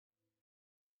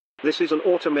This is an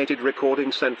automated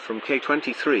recording sent from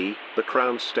K23, the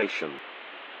Crown Station.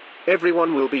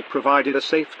 Everyone will be provided a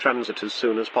safe transit as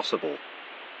soon as possible.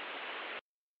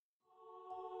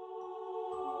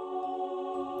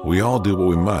 We all do what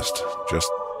we must,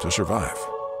 just to survive,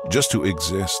 just to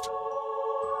exist.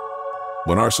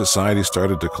 When our society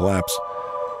started to collapse,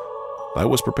 I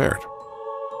was prepared.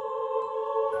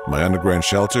 My underground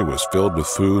shelter was filled with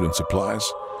food and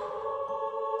supplies,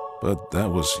 but that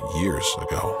was years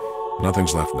ago.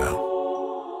 Nothing's left now.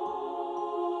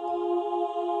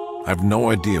 I have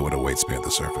no idea what awaits me at the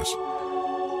surface,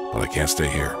 but I can't stay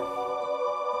here.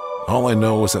 All I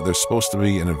know is that there's supposed to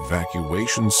be an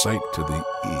evacuation site to the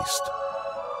east.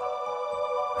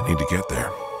 I need to get there.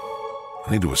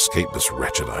 I need to escape this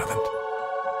wretched island.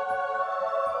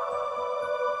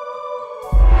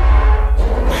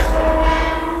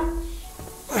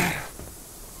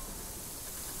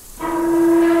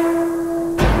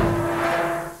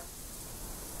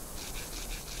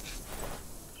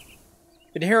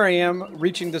 And here I am,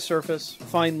 reaching the surface,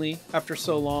 finally, after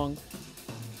so long.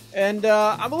 And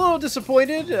I'm a little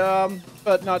disappointed,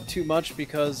 but not too much,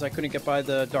 because I couldn't get by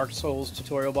the Dark Souls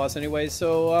tutorial boss anyway,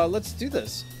 so let's do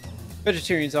this.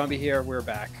 Vegetarian Zombie here, we're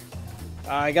back.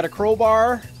 I got a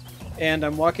crowbar, and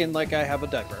I'm walking like I have a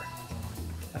diaper.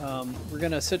 We're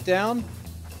gonna sit down,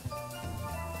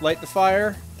 light the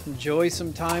fire, enjoy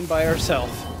some time by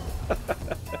ourselves.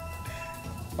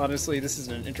 Honestly, this is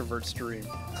an introvert's dream.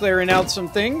 Clearing out some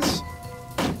things.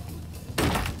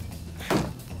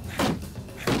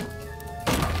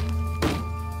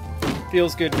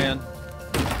 Feels good, man.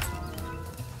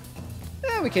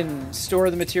 Yeah, we can store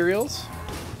the materials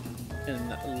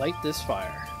and light this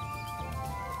fire.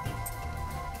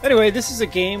 Anyway, this is a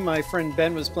game my friend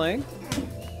Ben was playing.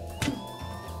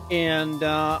 And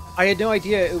I had no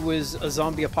idea it was a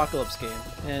zombie apocalypse game.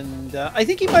 And I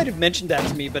think he might have mentioned that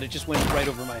to me, but it just went right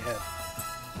over my head.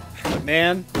 But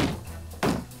man,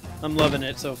 I'm loving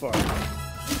it so far.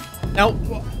 Now,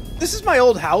 this is my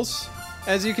old house,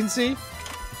 as you can see.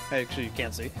 Actually, you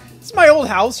can't see. This is my old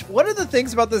house. One of the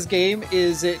things about this game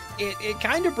is it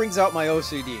kind of brings out my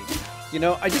OCD. You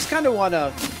know, I just kind of want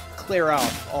to clear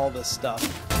out all this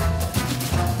stuff.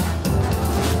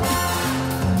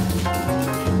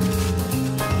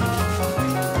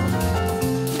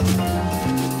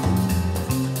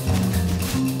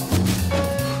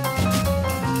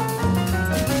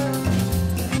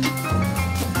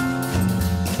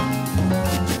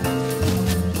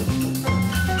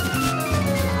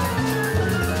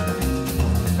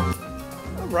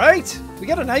 Right, we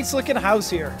got a nice looking house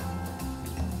here.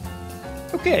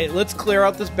 Okay, let's clear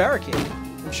out this barricade.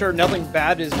 I'm sure nothing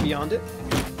bad is beyond it.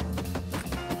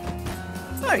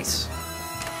 Nice.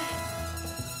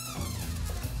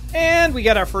 And we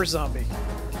got our first zombie.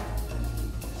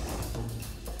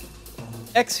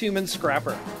 Ex-human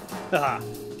scrapper. Haha.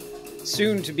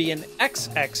 Soon to be an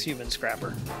ex-human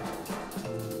scrapper.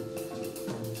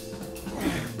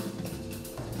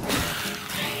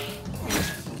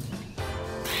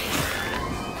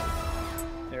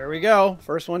 There we go.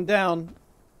 First one down.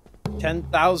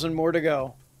 10,000 more to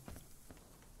go.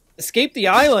 Escape the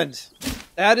island.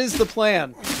 That is the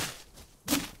plan.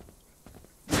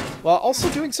 While also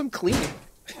doing some cleaning.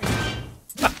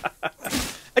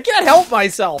 I can't help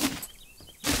myself.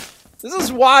 This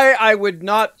is why I would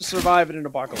not survive in an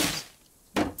apocalypse.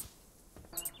 If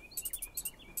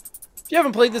you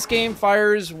haven't played this game,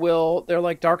 fires will... They're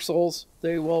like Dark Souls.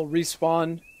 They will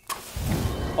respawn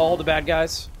all the bad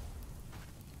guys.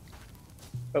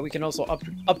 But we can also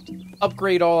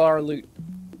upgrade all our loot.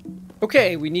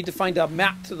 Okay, we need to find a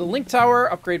map to the Link Tower,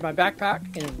 upgrade my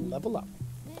backpack, and level up.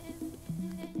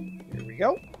 Here we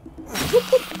go. Whoop,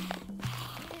 whoop.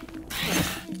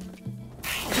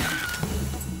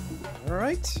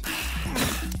 Alright.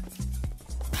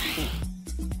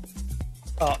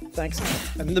 Oh, thanks.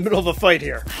 I'm in the middle of a fight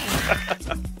here.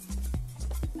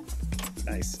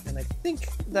 Nice. And I think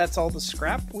that's all the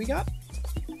scrap we got.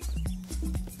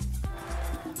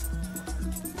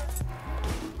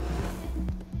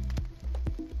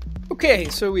 Okay,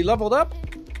 so we leveled up.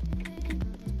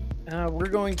 We're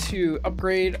going to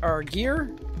upgrade our gear.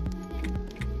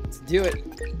 Let's do it.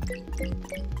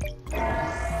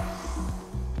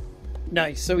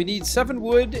 Nice, so we need 7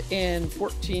 wood and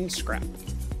 14 scrap.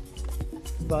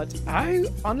 But I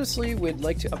honestly would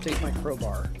like to update my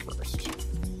crowbar first.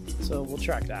 So we'll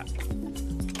track that.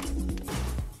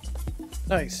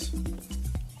 Nice.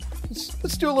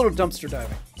 Let's do a little dumpster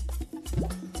diving.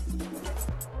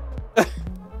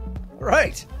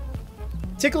 Right.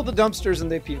 Tickle the dumpsters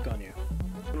and they puke on you.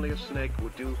 Only a snake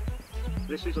would do.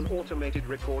 This is an automated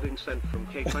recording sent from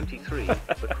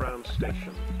K23, the Crown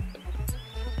Station.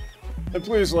 And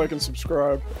please like and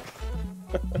subscribe.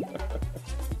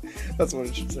 That's what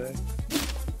it should say.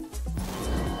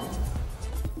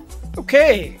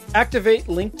 Okay, activate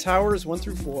link towers 1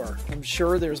 through 4. I'm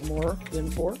sure there's more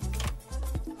than 4.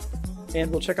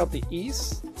 And we'll check out the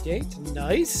east gate.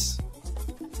 Nice.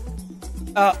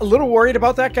 A little worried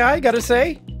about that guy, gotta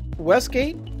say. West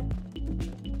gate.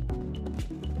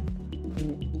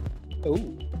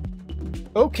 Oh.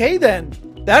 Okay then.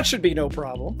 That should be no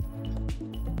problem.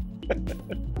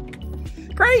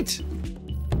 Great!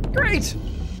 Great!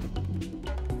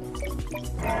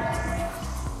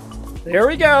 There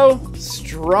we go!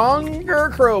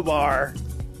 Stronger crowbar.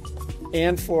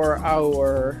 And for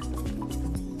our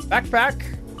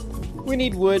backpack, we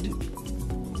need wood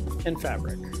and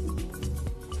fabric.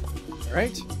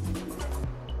 Alright.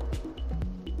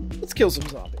 Let's kill some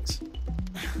zombies.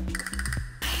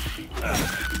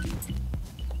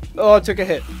 Oh, it took a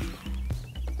hit.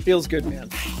 Feels good, man.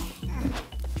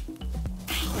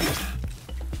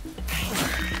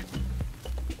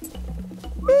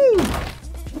 Woo!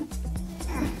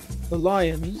 The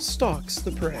lion stalks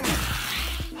the prey.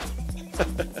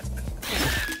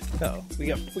 Uh-oh,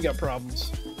 we got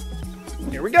problems.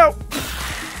 Here we go.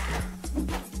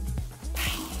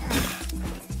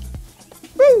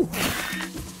 Woo!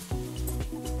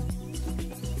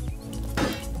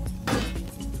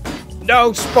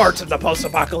 No sports in the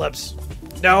post-apocalypse.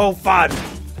 No fun.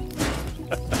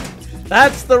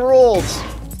 That's the rules.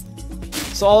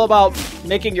 It's all about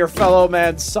making your fellow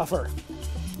man suffer.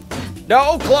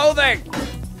 No clothing.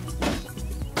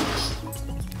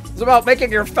 It's about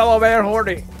making your fellow man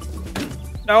horny.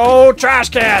 No trash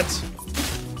cans.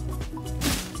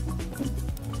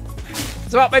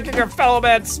 It's about making your fellow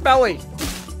man smelly.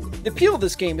 The appeal of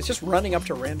this game is just running up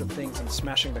to random things and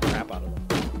smashing the crap out of them.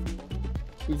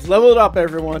 We've leveled up,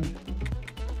 everyone.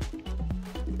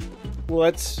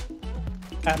 Let's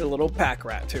add a little pack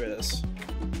rat to this.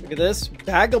 Look at this.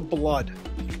 Bag of blood.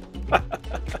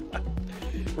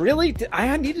 Really?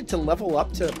 I needed to level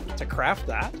up to craft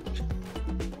that?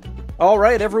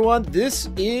 Alright, everyone. This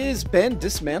is been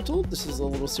Dysmantle. This is a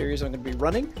little series I'm going to be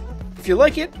running. If you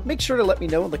like it, make sure to let me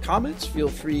know in the comments. Feel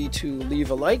free to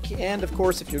leave a like. And, of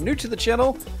course, if you're new to the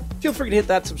channel, feel free to hit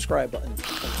that subscribe button.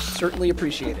 I certainly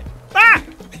appreciate it. Ah!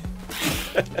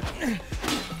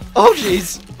 Oh,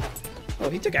 jeez. Oh,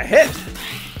 he took a hit.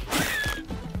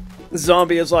 The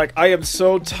zombie is like, I am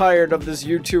so tired of this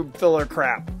YouTube filler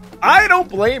crap. I don't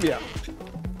blame you.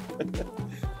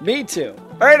 Me too.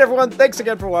 Alright, everyone. Thanks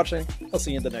again for watching. I'll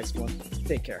see you in the next one.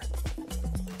 Take care.